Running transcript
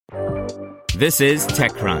This is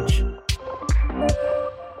TechCrunch.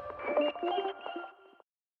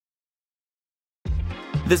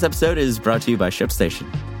 This episode is brought to you by ShipStation.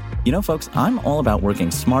 You know, folks, I'm all about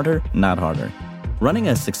working smarter, not harder. Running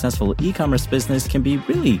a successful e-commerce business can be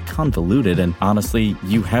really convoluted, and honestly,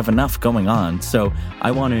 you have enough going on, so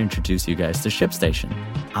I want to introduce you guys to ShipStation.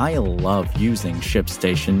 I love using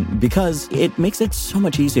ShipStation because it makes it so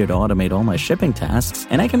much easier to automate all my shipping tasks,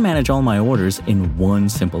 and I can manage all my orders in one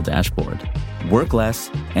simple dashboard. Work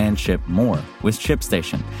less and ship more with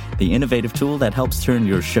ShipStation, the innovative tool that helps turn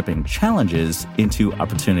your shipping challenges into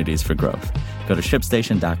opportunities for growth. Go to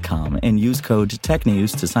ShipStation.com and use code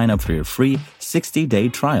TechNews to sign up for your free 60-day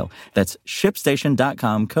trial. That's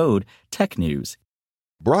ShipStation.com, code TechNews.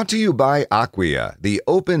 Brought to you by Acquia, the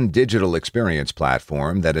open digital experience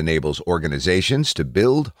platform that enables organizations to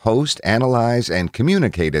build, host, analyze, and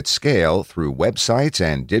communicate at scale through websites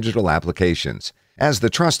and digital applications. As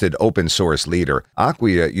the trusted open-source leader,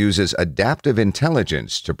 Acquia uses adaptive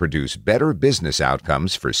intelligence to produce better business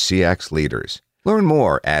outcomes for CX leaders. Learn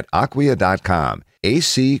more at acquia.com,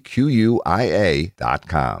 acquia.com.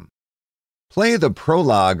 Play the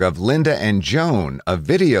prologue of Linda Joan, a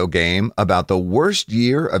video game about the worst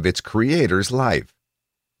year of its creator's life.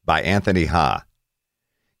 By Anthony Ha.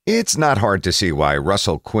 It's not hard to see why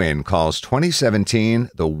Russell Quinn calls 2017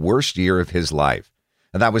 the worst year of his life.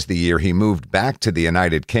 That was the year he moved back to the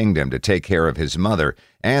United Kingdom to take care of his mother,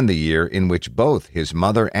 and the year in which both his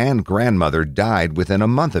mother and grandmother died within a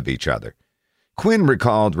month of each other. Quinn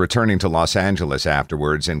recalled returning to Los Angeles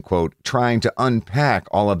afterwards and, quote, trying to unpack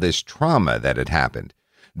all of this trauma that had happened.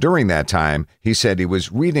 During that time, he said he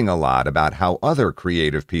was reading a lot about how other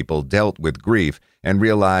creative people dealt with grief and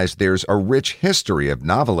realized there's a rich history of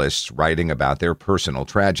novelists writing about their personal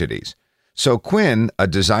tragedies. So Quinn, a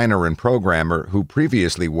designer and programmer who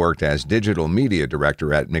previously worked as digital media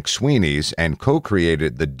director at McSweeney's and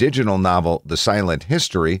co-created the digital novel The Silent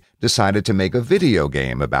History, decided to make a video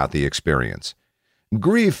game about the experience.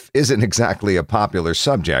 Grief isn't exactly a popular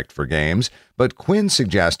subject for games, but Quinn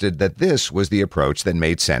suggested that this was the approach that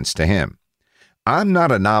made sense to him. I'm not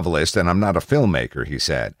a novelist and I'm not a filmmaker, he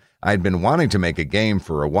said. I'd been wanting to make a game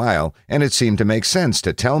for a while, and it seemed to make sense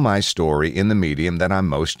to tell my story in the medium that I'm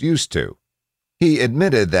most used to. He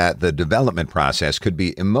admitted that the development process could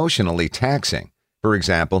be emotionally taxing. For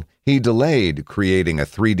example, he delayed creating a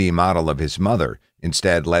 3D model of his mother,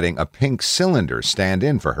 instead letting a pink cylinder stand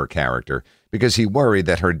in for her character, because he worried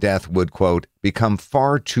that her death would, quote, become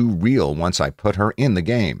far too real once I put her in the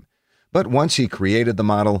game. But once he created the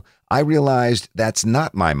model, I realized that's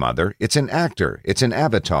not my mother, it's an actor, it's an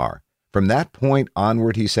avatar. From that point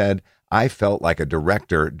onward, he said, I felt like a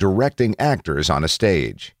director directing actors on a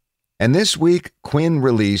stage. And this week, Quinn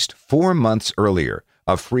released 4 months earlier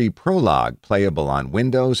a free prologue playable on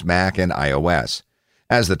Windows, Mac, and iOS.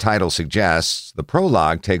 As the title suggests, the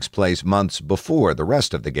prologue takes place months before the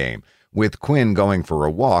rest of the game, with Quinn going for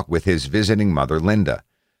a walk with his visiting mother, Linda.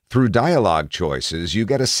 Through dialogue choices, you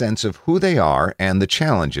get a sense of who they are and the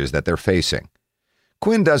challenges that they're facing.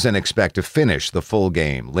 Quinn doesn't expect to finish the full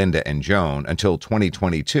game, Linda Joan, until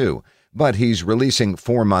 2022, but he's releasing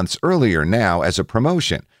 4 months earlier now as a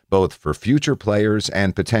promotion, both for future players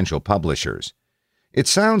and potential publishers. It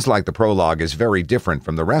sounds like the prologue is very different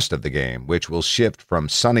from the rest of the game, which will shift from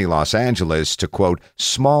sunny Los Angeles to, quote,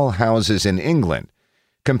 small houses in England.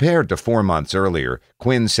 Compared to 4 months earlier,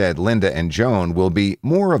 Quinn said Linda Joan will be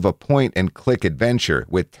more of a point-and-click adventure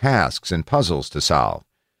with tasks and puzzles to solve.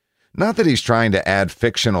 Not that he's trying to add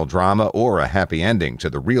fictional drama or a happy ending to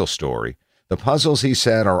the real story. The puzzles, he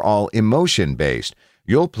said, are all emotion-based.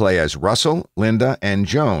 You'll play as Russell, Linda, and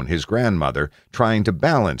Joan, his grandmother, trying to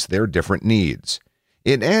balance their different needs.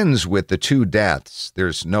 It ends with the 2 deaths.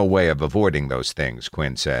 There's no way of avoiding those things,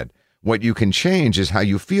 Quinn said. What you can change is how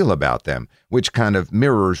you feel about them, which kind of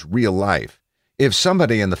mirrors real life. If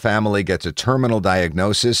somebody in the family gets a terminal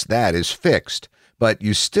diagnosis, that is fixed. But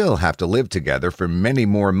you still have to live together for many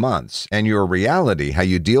more months, and your reality, how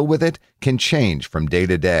you deal with it, can change from day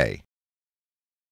to day.